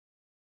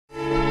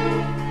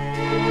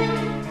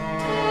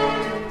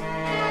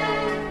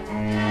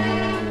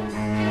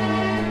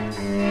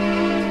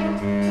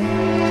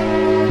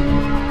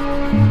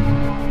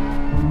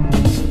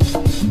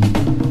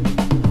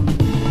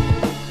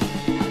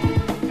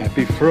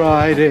Happy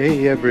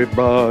Friday,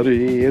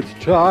 everybody. It's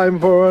time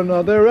for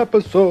another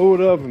episode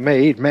of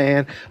Made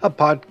Man, a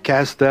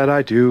podcast that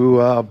I do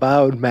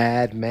about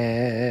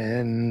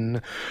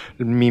madmen.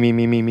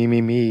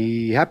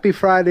 Me. Happy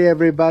Friday,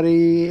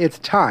 everybody. It's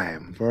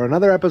time for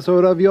another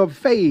episode of your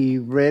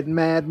favorite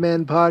Mad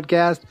Men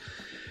podcast,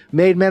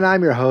 Made Men.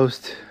 I'm your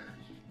host,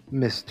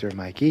 Mr.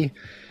 Mikey.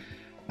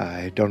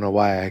 I don't know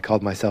why I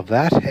called myself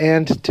that.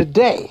 And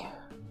today,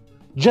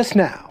 just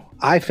now,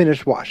 I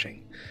finished watching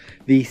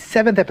the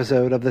 7th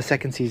episode of the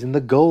second season,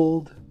 The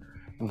Gold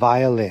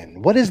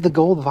Violin. What is The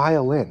Gold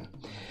Violin?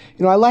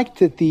 You know, I like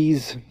that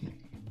these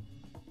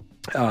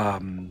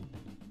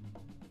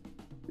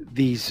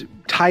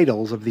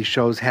titles of these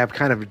shows have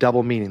kind of a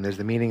double meaning. There's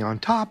the meaning on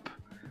top,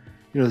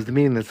 there's the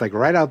meaning that's like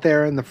right out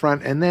there in the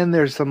front, and then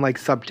there's some like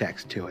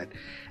subtext to it.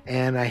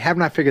 And I have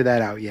not figured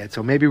that out yet,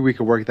 so maybe we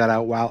could work that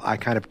out while I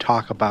kind of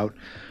talk about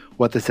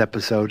what this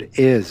episode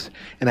is.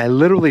 And I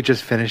literally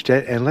just finished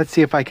it, and let's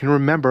see if I can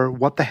remember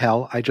what the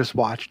hell I just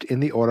watched in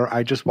the order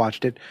I just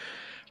watched it.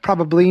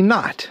 Probably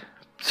not.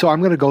 So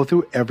I'm going to go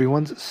through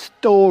everyone's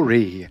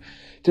story.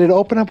 Did it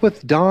open up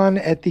with Don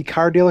at the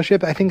car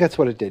dealership? I think that's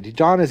what it did.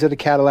 Don is at a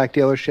Cadillac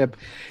dealership.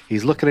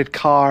 He's looking at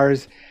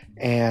cars,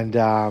 and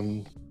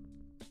the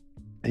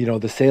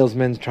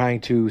salesman's trying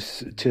to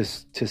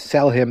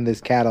sell him this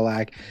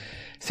Cadillac,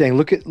 saying,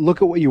 look at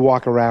what you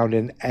walk around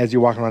in as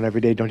you walk around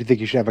every day. Don't you think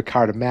you should have a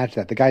car to match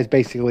that? The guy's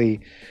basically,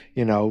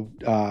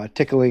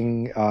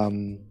 tickling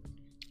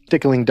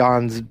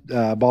Don's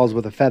balls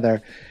with a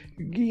feather,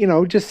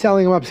 just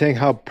selling him up, saying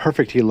how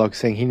perfect he looks,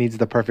 saying he needs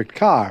the perfect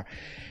car.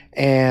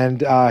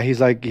 And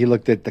he's like, he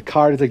looked at the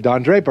card. He's like,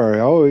 Don Draper.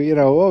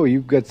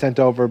 You got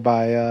sent over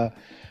by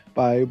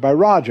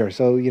Roger.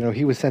 So,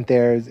 he was sent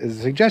there as a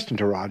suggestion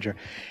to Roger.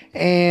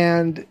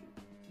 And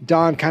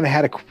Don kind of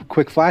had a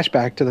quick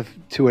flashback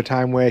to a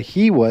time where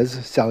he was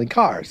selling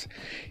cars.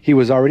 He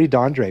was already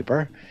Don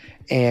Draper,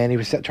 and he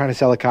was trying to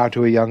sell a car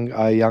to a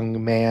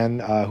young man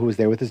who was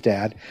there with his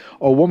dad.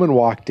 A woman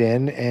walked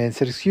in and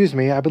said, "Excuse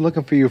me, I've been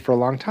looking for you for a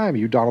long time. Are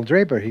you Donald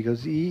Draper?" He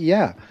goes,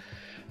 "Yeah."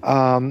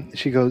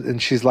 She goes, and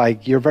she's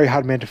like, "You're a very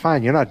hard man to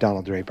find. You're not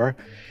Donald Draper."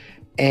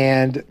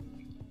 And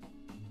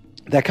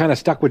that kind of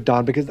stuck with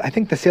Don, because I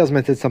think the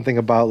salesman said something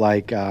about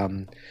like,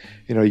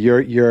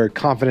 you're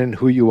confident in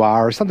who you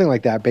are, or something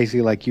like that.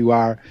 Basically, like you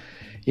are,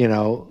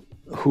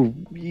 who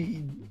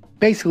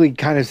basically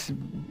kind of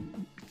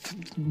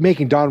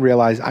making Don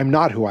realize, I'm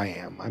not who I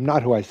am. I'm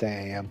not who I say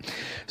I am.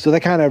 So that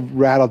kind of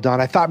rattled Don.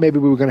 I thought maybe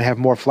we were going to have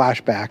more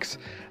flashbacks,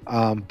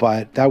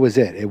 but that was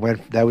it.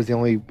 That was the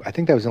only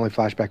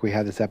flashback we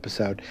had this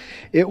episode.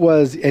 It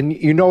was, and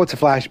it's a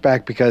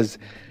flashback because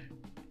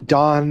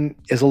Don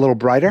is a little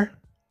brighter.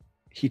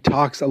 He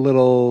talks a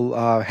little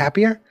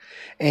happier,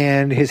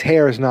 and his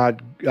hair is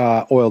not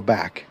oiled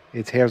back.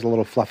 His hair's a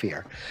little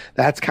fluffier.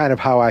 That's kind of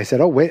how I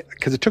said, oh, wait,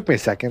 because it took me a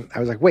second. I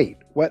was like, wait,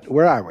 what?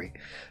 Where are we?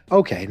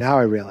 Okay, now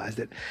I realized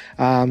it.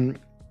 And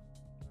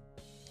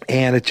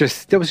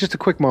it was just a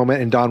quick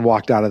moment, and Don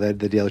walked out of the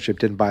dealership,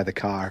 didn't buy the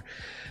car.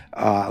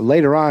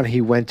 Later on,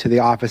 he went to the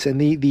office, and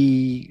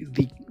the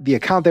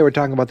account they were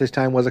talking about this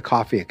time was a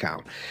coffee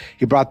account.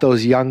 He brought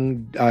those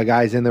young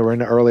guys in that were in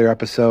the earlier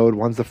episode.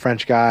 One's the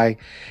French guy,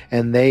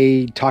 and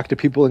they talk to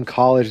people in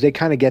college. They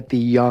kind of get the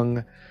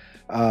young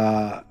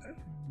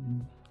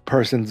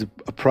person's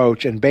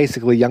approach, and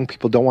basically young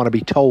people don't want to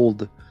be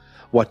told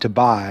what to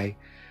buy.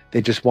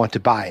 They just want to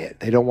buy it.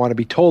 They don't want to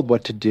be told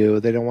what to do.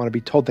 They don't want to be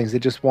told things. They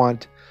just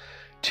want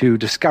to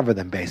discover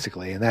them,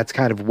 basically. And that's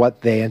kind of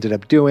what they ended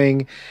up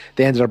doing.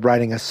 They ended up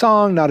writing a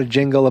song, not a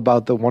jingle,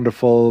 about the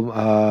wonderful,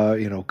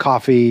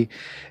 coffee,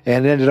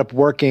 and it ended up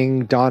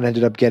working. Don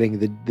ended up getting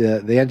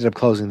they ended up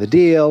closing the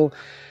deal.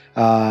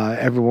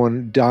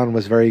 Don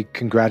was very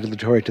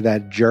congratulatory to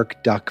that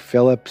jerk Duck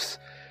Phillips.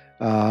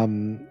 But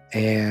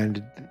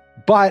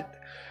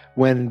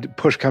when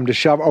push come to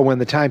shove, or when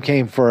the time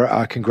came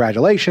for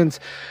congratulations,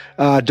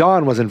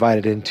 Don was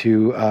invited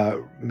into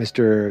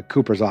Mr.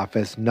 Cooper's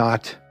office,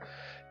 not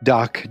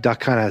Duck.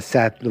 Duck kind of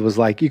sat, it was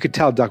like, you could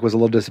tell Duck was a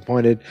little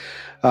disappointed.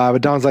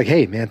 But Don's like,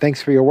 hey, man,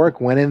 thanks for your work.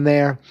 Went in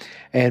there,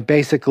 and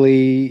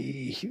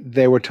basically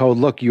they were told,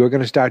 look, you're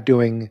going to start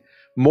doing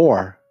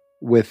more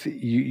with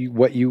we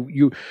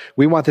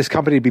want this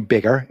company to be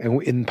bigger.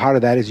 And part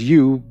of that is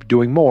you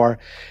doing more,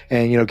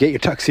 and, get your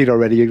tuxedo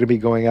ready. You're going to be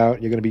going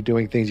out. You're going to be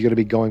doing things. You're going to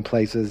be going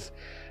places.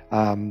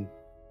 You're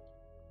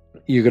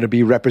going to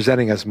be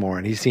representing us more.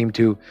 And he seemed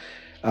to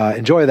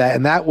enjoy that.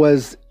 And that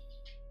was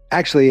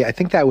actually, I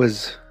think that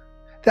was,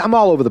 I'm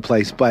all over the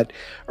place, but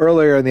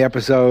earlier in the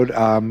episode,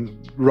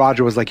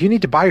 Roger was like, you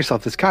need to buy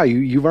yourself this car.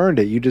 You've earned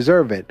it. You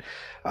deserve it.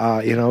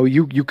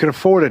 You can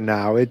afford it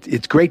now.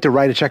 It's great to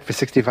write a check for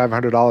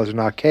 $6,500 and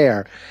not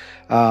care.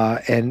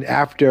 And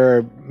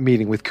after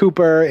meeting with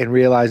Cooper and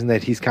realizing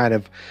that he's kind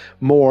of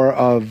more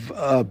of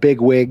a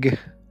big wig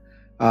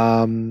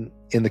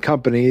in the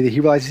company, that he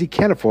realizes he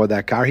can't afford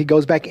that car. He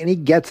goes back and he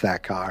gets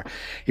that car.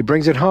 He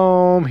brings it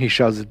home. He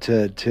shows it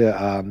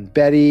to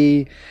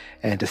Betty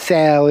and to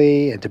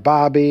Sally and to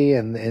Bobby,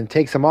 and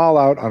takes them all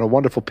out on a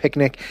wonderful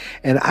picnic.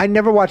 And I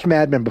never watched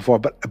Mad Men before,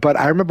 but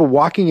I remember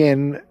walking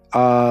in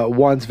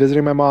once,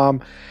 visiting my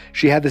mom.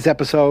 She had this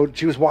episode.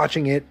 She was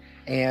watching it,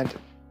 and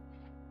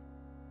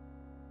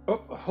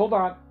hold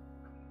on.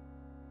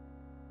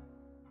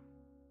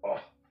 Oh,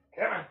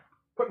 come on.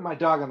 Putting my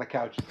dog on the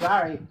couch.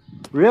 Sorry.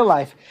 Real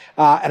life.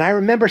 And I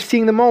remember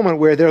seeing the moment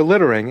where they're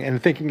littering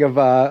and thinking of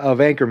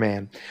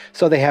Anchorman.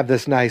 So they have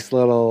this nice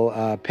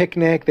little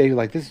picnic. They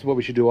like, this is what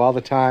we should do all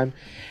the time.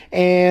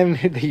 And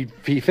he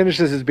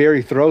finishes his beer.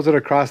 He throws it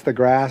across the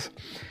grass.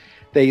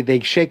 They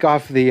shake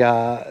off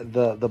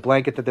the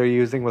blanket that they're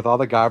using with all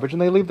the garbage,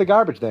 and they leave the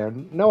garbage there.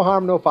 No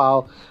harm, no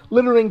foul.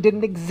 Littering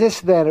didn't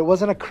exist then. It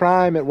wasn't a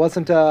crime. It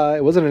wasn't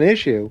an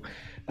issue.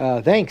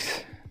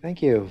 Thanks.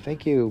 Thank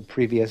you,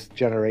 previous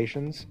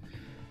generations,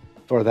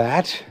 for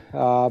that.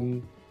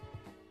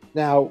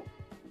 Now,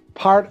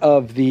 part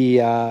of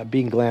the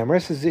being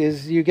glamorous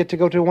is you get to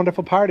go to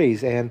wonderful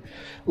parties. And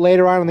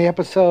later on in the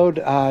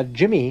episode,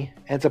 Jimmy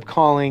ends up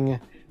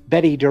calling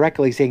Betty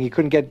directly, saying he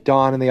couldn't get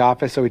Dawn in the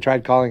office, so he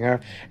tried calling her.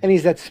 And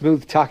he's that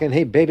smooth talking,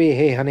 hey, baby,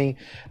 hey, honey,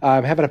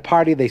 I'm having a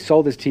party. They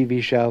sold his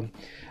TV show,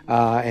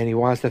 and he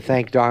wants to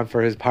thank Dawn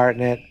for his part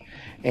in it.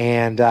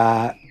 And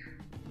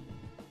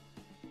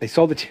they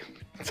sold the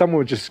someone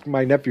was just,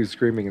 my nephew's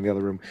screaming in the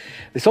other room.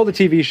 They sold the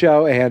TV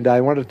show, and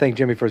I wanted to thank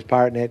Jimmy for his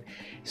part in it.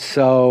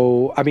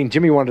 So, I mean,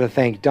 Jimmy wanted to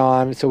thank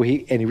Dawn, and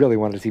he really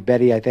wanted to see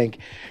Betty, I think.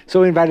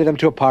 So he invited them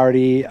to a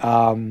party,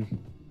 and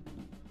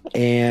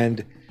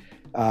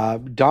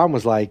Dawn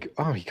was like,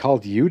 oh, he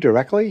called you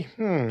directly?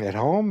 At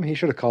home? He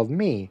should have called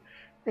me.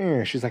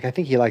 She's like, I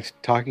think he likes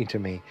talking to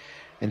me.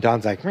 And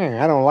Dawn's like,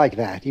 I don't like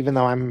that, even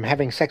though I'm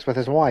having sex with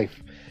his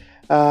wife.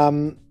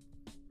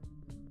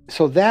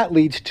 So that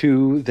leads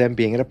to them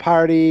being at a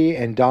party,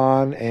 and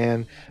Dawn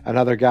and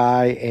another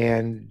guy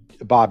and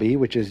Bobby,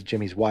 which is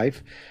Jimmy's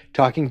wife,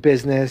 talking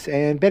business,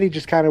 and Betty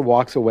just kind of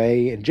walks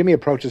away, and Jimmy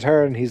approaches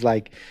her, and he's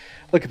like,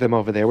 look at them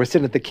over there. We're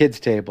sitting at the kids'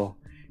 table.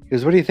 He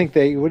goes, what do you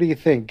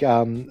think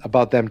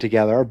about them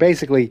together? Or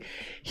basically,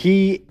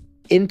 he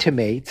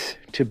intimates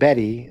to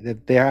Betty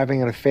that they're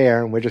having an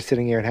affair, and we're just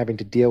sitting here and having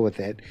to deal with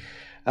it,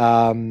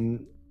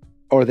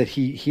 or that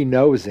he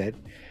knows it.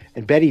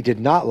 And Betty did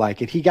not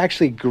like it. He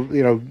actually,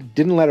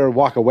 didn't let her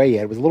walk away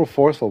yet. It was a little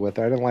forceful with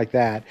her. I didn't like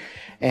that.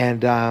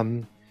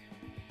 And,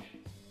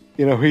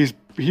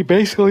 he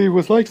basically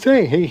was like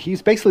saying, hey,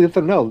 he's basically let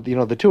them know,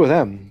 the two of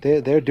them,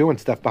 they're doing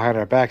stuff behind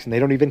our backs, and they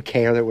don't even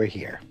care that we're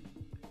here.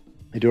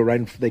 They do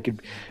it they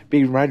could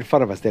be right in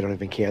front of us. They don't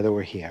even care that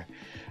we're here.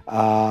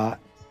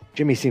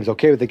 Jimmy seems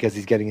okay with it because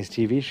he's getting his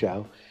TV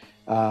show.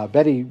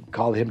 Betty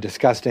called him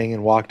disgusting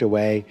and walked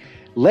away.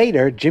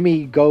 Later,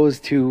 Jimmy goes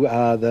to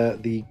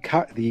the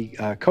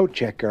coat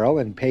check girl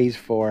and pays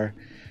for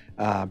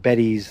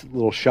Betty's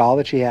little shawl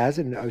that she has,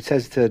 and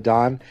says to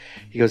Dawn,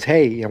 he goes,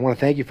 "Hey, I want to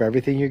thank you for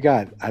everything you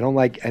got. I don't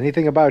like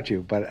anything about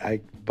you, but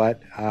I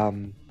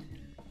want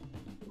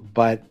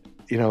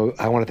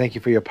to thank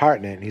you for your part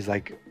in it." And he's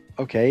like,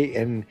 "Okay,"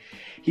 and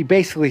he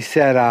basically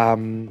said,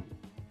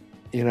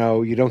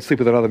 you don't sleep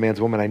with another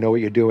man's woman. I know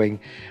what you're doing.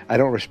 I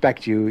don't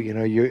respect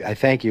you. I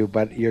thank you,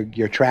 but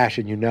you're trash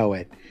and you know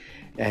it.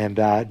 And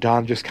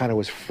Dawn just kind of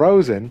was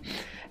frozen.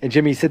 And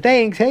Jimmy said,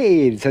 thanks,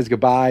 hey, and says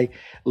goodbye,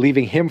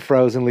 leaving him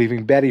frozen,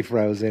 leaving Betty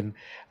frozen.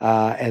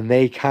 And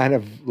they kind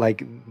of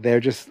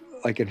they're just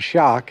in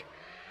shock.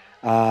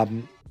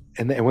 And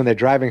when they're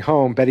driving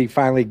home, Betty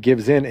finally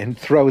gives in and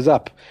throws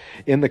up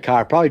in the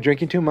car, probably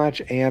drinking too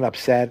much and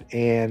upset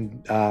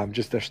and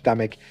just their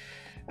stomach.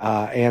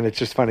 And it's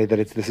just funny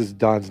that this is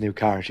Dawn's new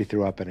car and she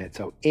threw up in it.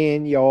 So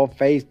in your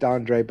face,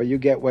 Don Draper, you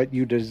get what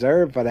you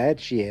deserve for that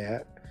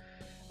shit.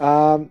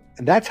 And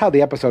that's how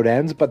the episode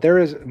ends, but there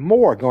is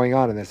more going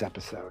on in this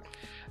episode.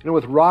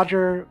 With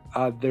Roger,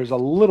 there's a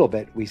little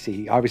bit we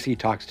see. Obviously, he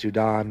talks to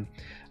Dawn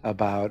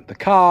about the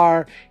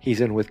car.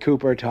 He's in with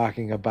Cooper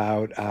talking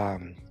about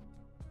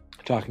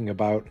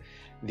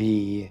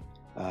the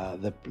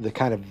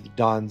kind of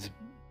Dawn's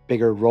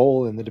bigger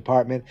role in the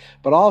department,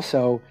 but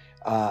also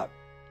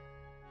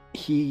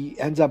he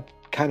ends up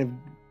kind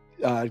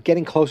of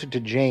getting closer to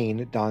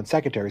Jane, Dawn's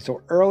secretary.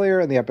 So earlier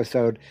in the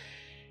episode,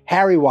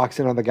 Harry walks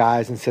in on the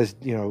guys and says,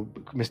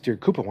 Mr.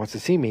 Cooper wants to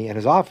see me in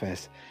his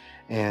office.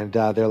 And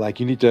they're like,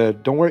 you need to,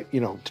 don't worry,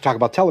 to talk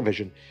about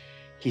television.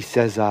 He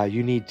says,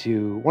 you need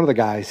to, one of the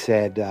guys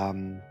said,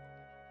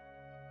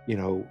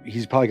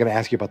 he's probably going to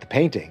ask you about the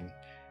painting.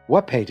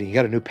 What painting? You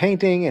got a new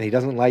painting and he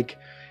doesn't like,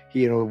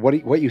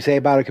 what you say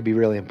about it could be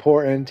really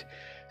important.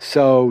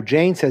 So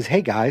Jane says,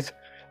 hey guys,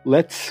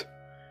 let's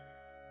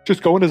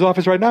just go in his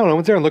office right now. No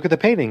one's there, and look at the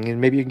painting and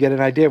maybe you can get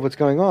an idea of what's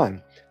going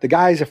on. The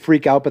guys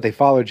freak out, but they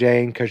follow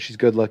Jane because she's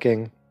good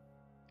looking.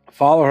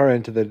 Follow her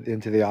into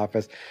the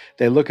office.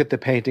 They look at the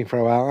painting for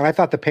a while, and I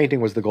thought the painting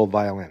was the gold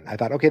violin. I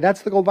thought, okay,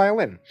 that's the gold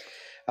violin.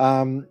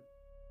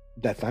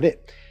 That's not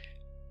it.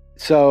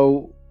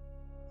 So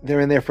they're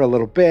in there for a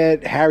little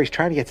bit. Harry's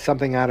trying to get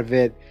something out of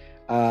it.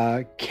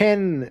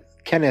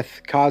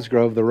 Kenneth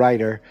Cosgrove, the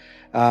writer,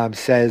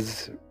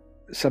 says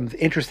some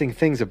interesting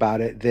things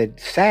about it that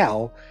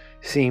Sal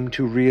seemed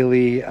to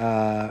really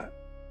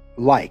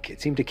like. It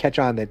seemed to catch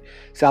on that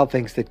Sal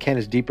thinks that Ken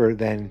is deeper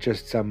than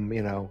just some,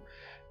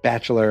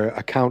 bachelor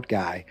account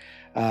guy.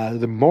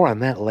 The more on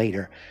that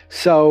later.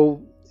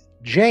 So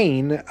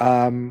Jane,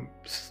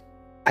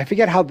 I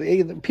forget how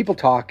people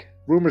talk.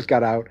 Rumors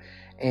got out,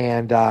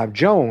 and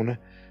Joan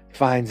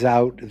finds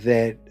out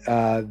that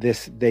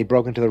they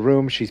broke into the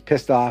room. She's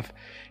pissed off.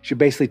 She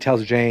basically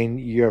tells Jane,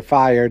 "You're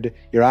fired.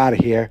 You're out of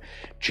here."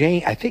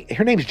 Jane, I think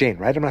her name's Jane,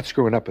 right? I'm not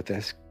screwing up with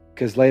this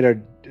because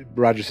later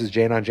Roger says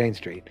Jane on Jane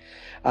Street.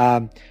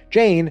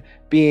 Jane,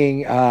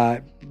 being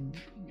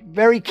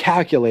very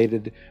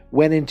calculated,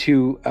 went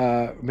into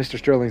Mr.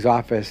 Sterling's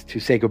office to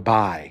say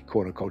goodbye,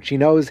 quote unquote. She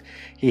knows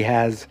he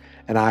has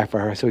an eye for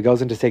her, so he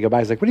goes in to say goodbye.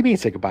 He's like, "What do you mean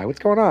say goodbye? What's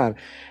going on?"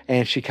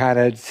 And she kind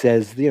of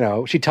says,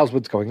 she tells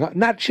what's going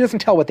on. She doesn't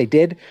tell what they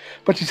did,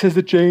 but she says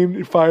that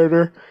Jane fired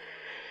her.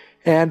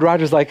 And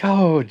Roger's like,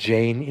 "Oh,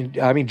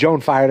 Joan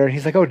fired her." And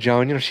he's like, "Oh,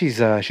 Joan,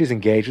 she's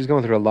engaged. She's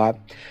going through a lot.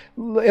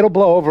 It'll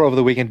blow over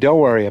the weekend. Don't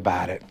worry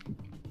about it."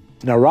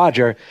 Now,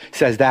 Roger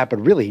says that, but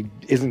really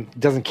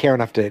doesn't care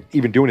enough to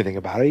even do anything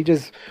about it. He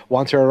just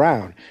wants her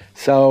around.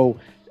 So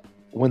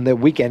when the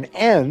weekend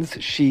ends,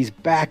 she's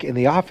back in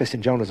the office,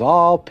 and Joan is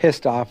all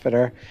pissed off at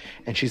her.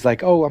 And she's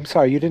like, "Oh, I'm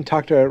sorry, you didn't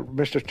talk to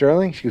Mr.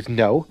 Sterling?" She goes,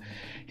 "No."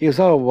 He goes,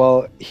 "Oh,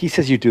 well, he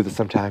says you do this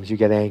sometimes. You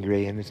get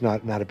angry, and it's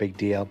not a big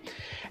deal."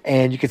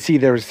 And you can see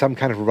there was some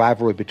kind of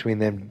rivalry between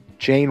them.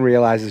 Jane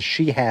realizes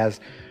she has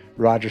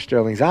Roger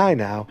Sterling's eye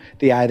now,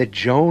 the eye that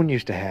Joan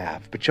used to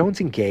have. But Joan's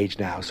engaged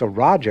now. So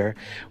Roger,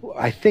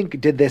 I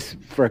think, did this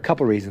for a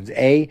couple reasons.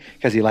 A,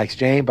 because he likes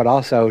Jane, but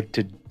also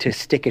to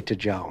stick it to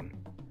Joan.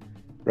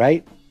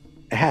 Right?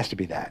 It has to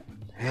be that.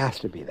 It has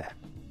to be that.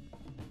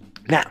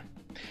 Now,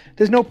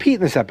 there's no Pete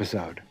in this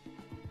episode.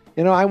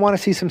 I want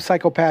to see some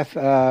psychopath,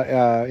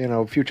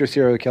 future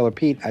serial killer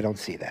Pete. I don't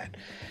see that.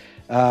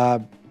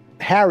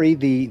 Harry,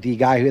 the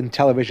guy in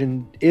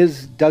television,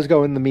 does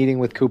go in the meeting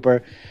with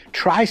Cooper,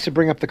 tries to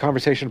bring up the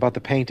conversation about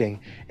the painting,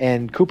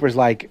 and Cooper's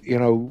like,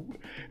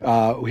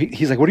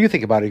 he's like, "What do you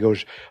think about it?" He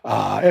goes,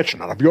 "It's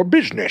none of your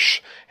business."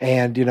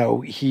 And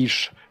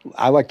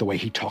I like the way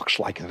he talks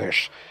like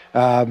this.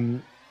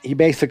 He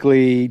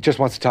basically just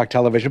wants to talk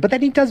television, but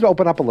then he does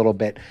open up a little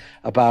bit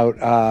about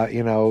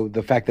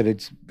the fact that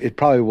it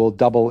probably will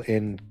double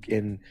in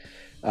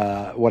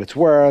what it's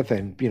worth,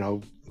 and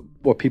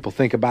what people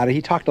think about it.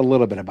 He talked a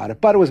little bit about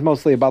it, but it was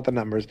mostly about the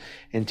numbers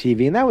in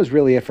TV, and that was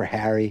really it for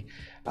Harry.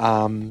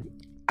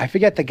 I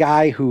forget the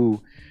guy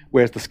who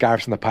wears the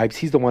scarves and the pipes.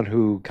 He's the one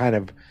who kind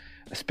of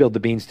spilled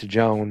the beans to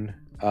Joan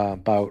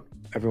about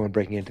everyone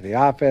breaking into the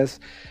office.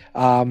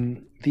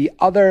 The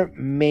other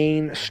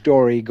main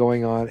story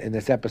going on in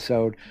this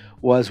episode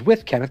was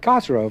with Kenneth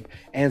Cosgrove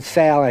and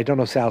Sal. I don't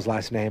know Sal's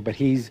last name, but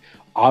he's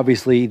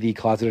obviously the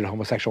closeted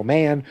homosexual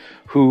man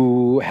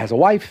who has a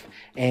wife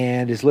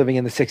and is living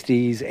in the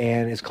 60s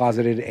and is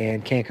closeted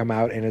and can't come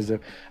out and is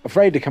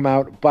afraid to come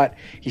out, but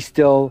he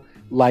still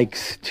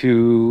likes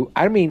to,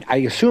 I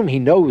assume he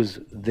knows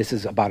this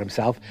is about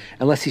himself,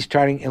 unless he's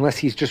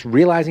just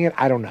realizing it.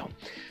 I don't know.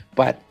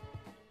 But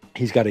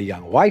he's got a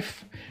young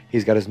wife.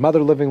 He's got his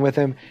mother living with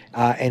him.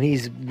 And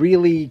he's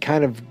really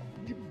kind of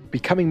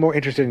becoming more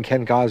interested in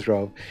Ken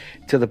Cosgrove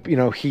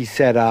he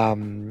said, "I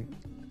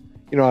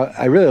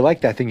really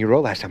liked that thing you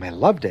wrote last time. I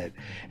loved it."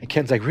 And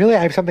Ken's like, "Really?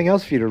 I have something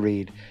else for you to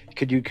read.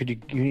 Could you,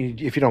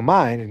 if you don't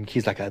mind?" And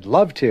he's like, "I'd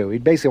love to." He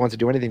basically wants to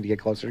do anything to get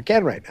closer to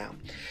Ken right now.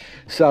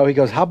 So he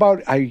goes, "How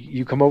about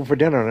you come over for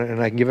dinner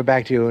and I can give it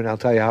back to you and I'll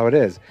tell you how it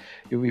is.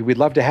 We'd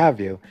love to have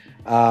you."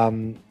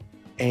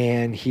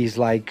 And he's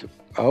like,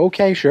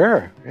 "Okay,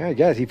 sure. Yeah, I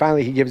guess." He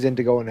gives in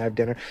to go and have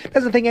dinner.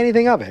 Doesn't think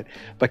anything of it.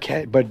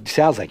 But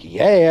Sal's like,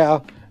 "Yeah,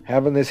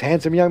 having this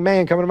handsome young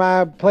man coming to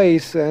my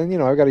place, and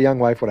I've got a young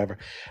wife, whatever."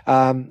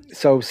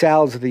 So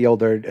Sal's the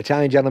older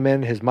Italian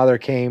gentleman. His mother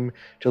came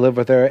to live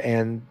with her,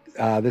 and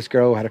this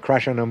girl who had a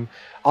crush on him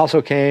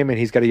also came, and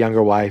he's got a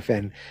younger wife.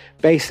 And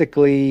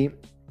basically,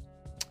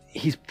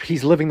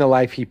 he's living the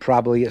life he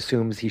probably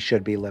assumes he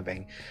should be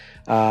living.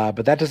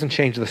 But that doesn't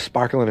change the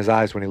sparkle in his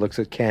eyes when he looks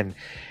at Ken.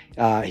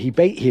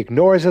 He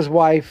ignores his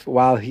wife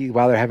while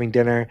they're having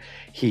dinner.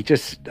 He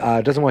just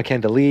doesn't want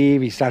Ken to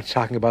leave. He starts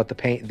talking about the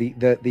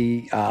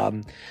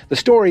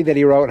story that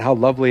he wrote and how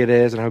lovely it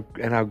is and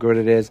how good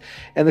it is.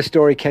 And the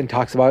story Ken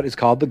talks about is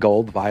called The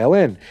Gold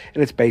Violin,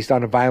 and it's based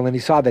on a violin he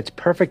saw that's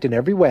perfect in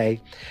every way,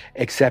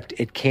 except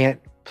it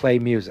can't play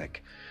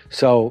music.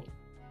 So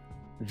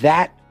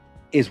that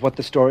is what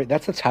the story.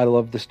 That's the title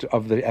of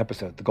the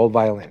episode, The Gold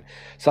Violin.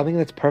 Something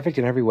that's perfect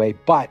in every way,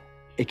 but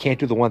it can't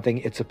do the one thing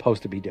it's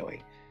supposed to be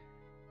doing.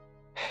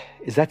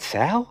 Is that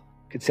Sal?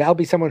 Could Sal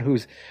be someone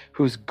who's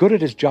good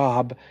at his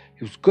job,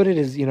 who's good at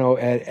his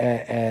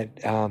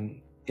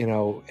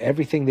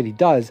everything that he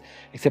does,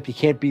 except he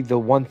can't be the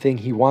one thing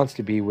he wants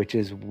to be, which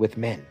is with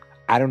men?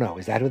 I don't know.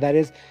 Is that who that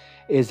is?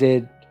 Is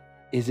it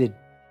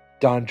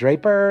Don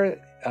Draper?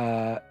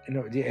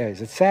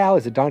 is it Sal?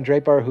 Is it Don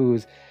Draper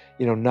who's,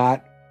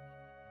 not,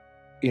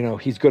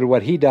 he's good at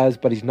what he does,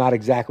 but he's not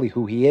exactly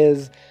who he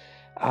is.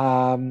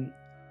 That's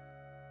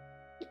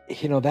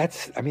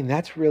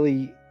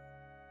really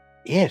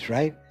it,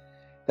 right?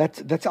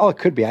 That's all it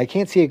could be. I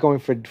can't see it going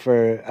for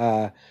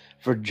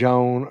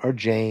Joan or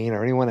Jane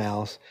or anyone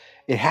else.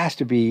 It has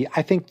to be.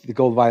 I think the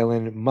gold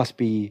violin must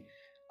be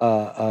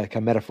like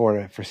a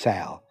metaphor for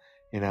Sal.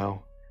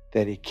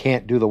 That he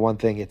can't do the one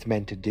thing it's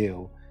meant to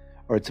do,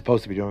 or it's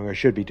supposed to be doing, or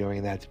should be doing,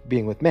 and that's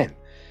being with men.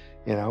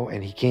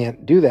 And he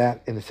can't do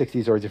that in the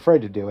 60s, or he's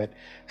afraid to do it,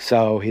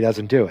 so he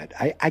doesn't do it.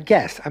 I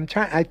guess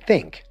I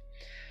think.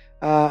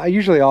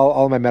 Usually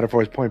all my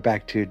metaphors point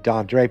back to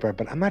Don Draper,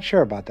 but I'm not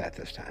sure about that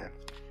this time.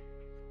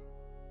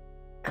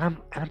 And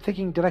I'm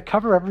thinking, did I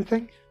cover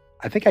everything?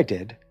 I think I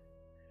did.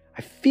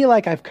 I feel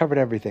like I've covered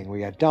everything. We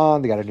got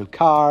Dawn. They got a new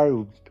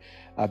car.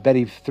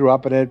 Betty threw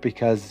up in it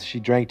because she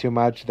drank too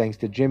much, thanks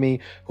to Jimmy,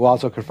 who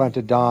also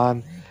confronted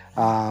Dawn.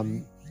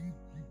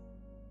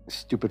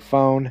 Stupid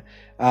phone.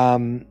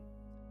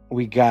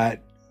 We got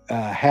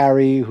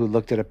Harry, who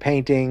looked at a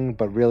painting,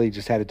 but really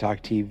just had to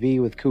talk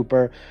TV with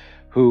Cooper,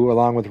 who,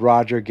 along with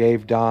Roger,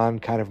 gave Dawn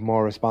kind of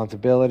more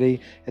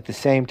responsibility. At the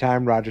same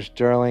time, Roger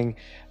Sterling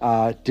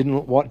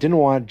didn't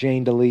want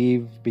Jane to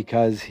leave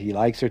because he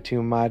likes her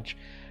too much.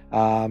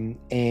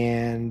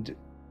 And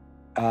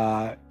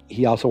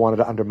he also wanted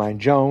to undermine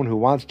Joan, who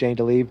wants Jane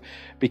to leave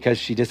because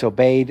she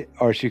disobeyed,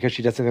 or because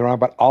she did something wrong,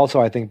 but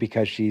also I think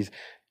because she's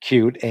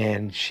cute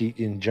and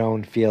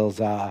Joan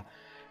feels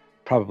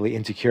probably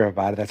insecure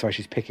about it. That's why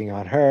she's picking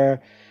on her.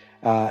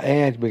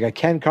 And we got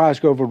Ken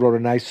Cosgrove, who wrote a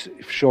nice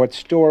short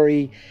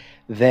story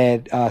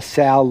that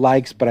Sal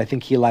likes, but I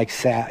think he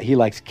likes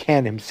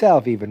Ken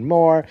himself even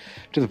more,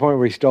 to the point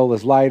where he stole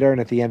his lighter,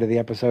 and at the end of the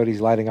episode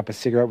he's lighting up a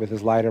cigarette with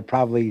his lighter,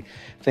 probably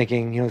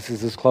thinking, this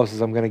is as close as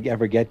I'm going to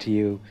ever get to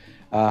you.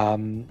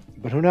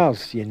 But who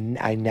knows? You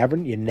never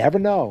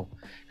know,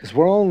 because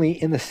we're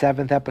only in the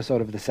 7th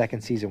episode of the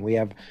 2nd season. We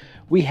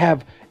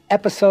have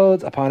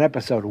episodes upon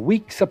episode,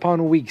 weeks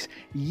upon weeks,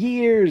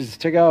 years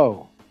to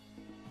go.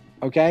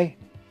 Okay,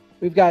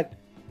 we're going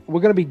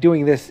to be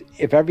doing this,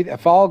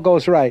 if all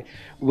goes right,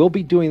 we'll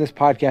be doing this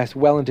podcast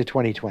well into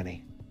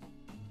 2020.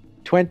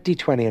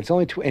 2020, it's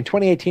only, and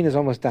 2018 is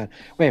almost done.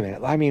 Wait a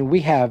minute,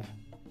 we're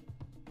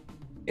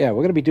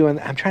going to be doing,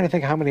 I'm trying to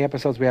think how many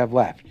episodes we have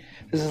left.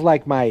 This is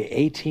like my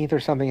 18th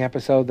or something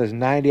episode. There's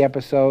 90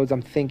 episodes,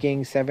 I'm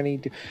thinking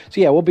 70. So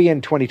yeah, we'll be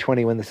in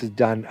 2020 when this is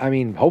done.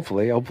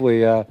 Hopefully,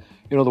 the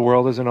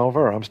world isn't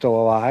over, or I'm still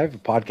alive.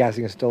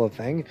 Podcasting is still a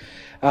thing.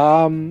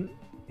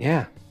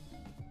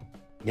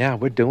 Yeah,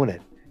 we're doing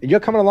it. And you're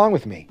coming along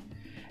with me.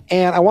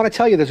 And I want to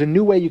tell you, there's a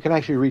new way you can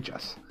actually reach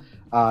us.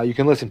 You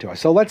can listen to us.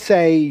 So let's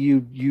say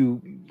I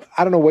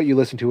don't know what you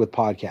listen to with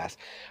podcasts,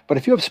 but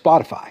if you have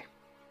Spotify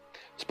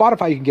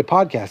you can get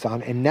podcasts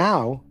on, and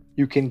now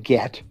you can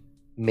get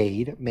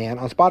Made Man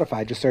on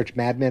Spotify. Just search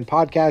Madman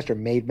Podcast or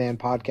Made Man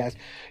Podcast.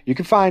 You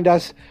can find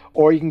us,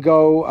 or you can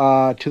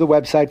go to the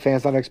website,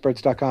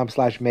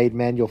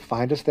 fansnotexperts.com/mademan. You'll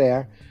find us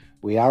there.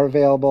 We are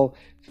available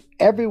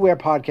everywhere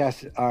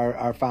podcasts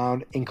are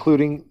found,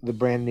 including the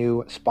brand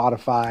new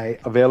Spotify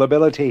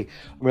availability.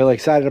 I'm really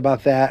excited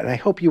about that, and I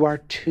hope you are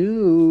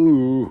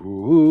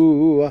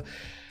too.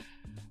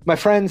 My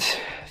friends,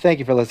 thank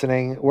you for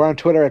listening. We're on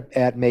Twitter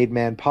at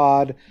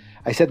MadeManPod.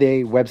 I said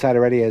the website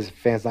already is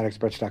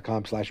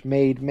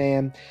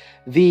fansnotexperts.com/mademan.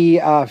 The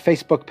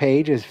Facebook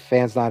page is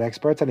Fans Not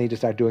Experts. I need to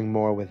start doing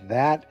more with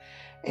that.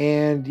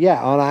 And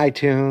yeah, on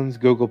iTunes,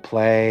 Google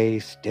Play,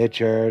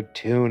 Stitcher,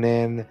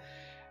 TuneIn,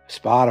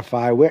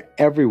 Spotify, we're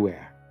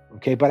everywhere.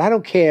 Okay, but I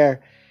don't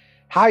care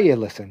how you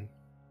listen.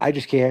 I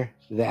just care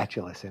that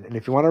you listen. And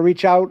if you want to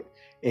reach out,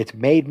 it's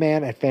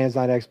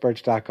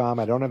mademan@fansnotexperts.com.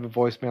 I don't have a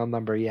voicemail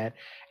number yet.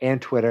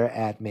 And Twitter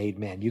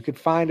 @mademan. You can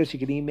find us. You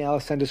can email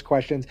us, send us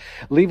questions,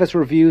 leave us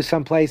reviews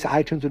someplace.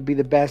 iTunes would be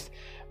the best.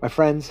 My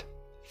friends,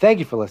 thank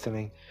you for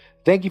listening.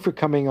 Thank you for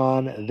coming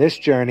on this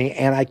journey.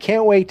 And I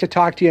can't wait to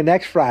talk to you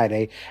next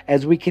Friday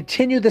as we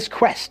continue this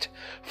quest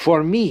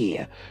for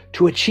me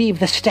to achieve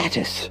the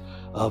status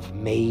of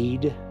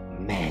Made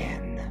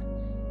Man.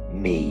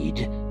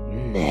 Made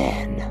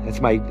Man. That's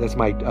my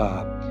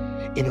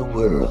in a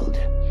world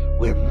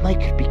where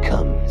Mike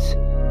becomes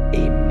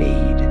a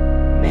made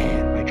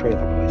man. My trailer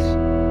voice.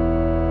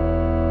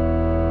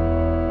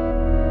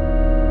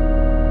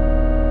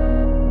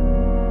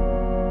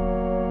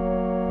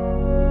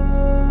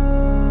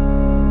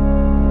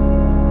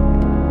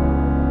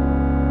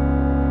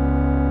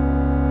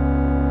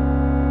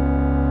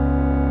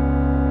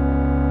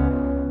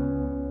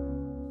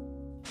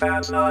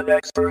 Fans Not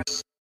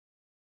Experts.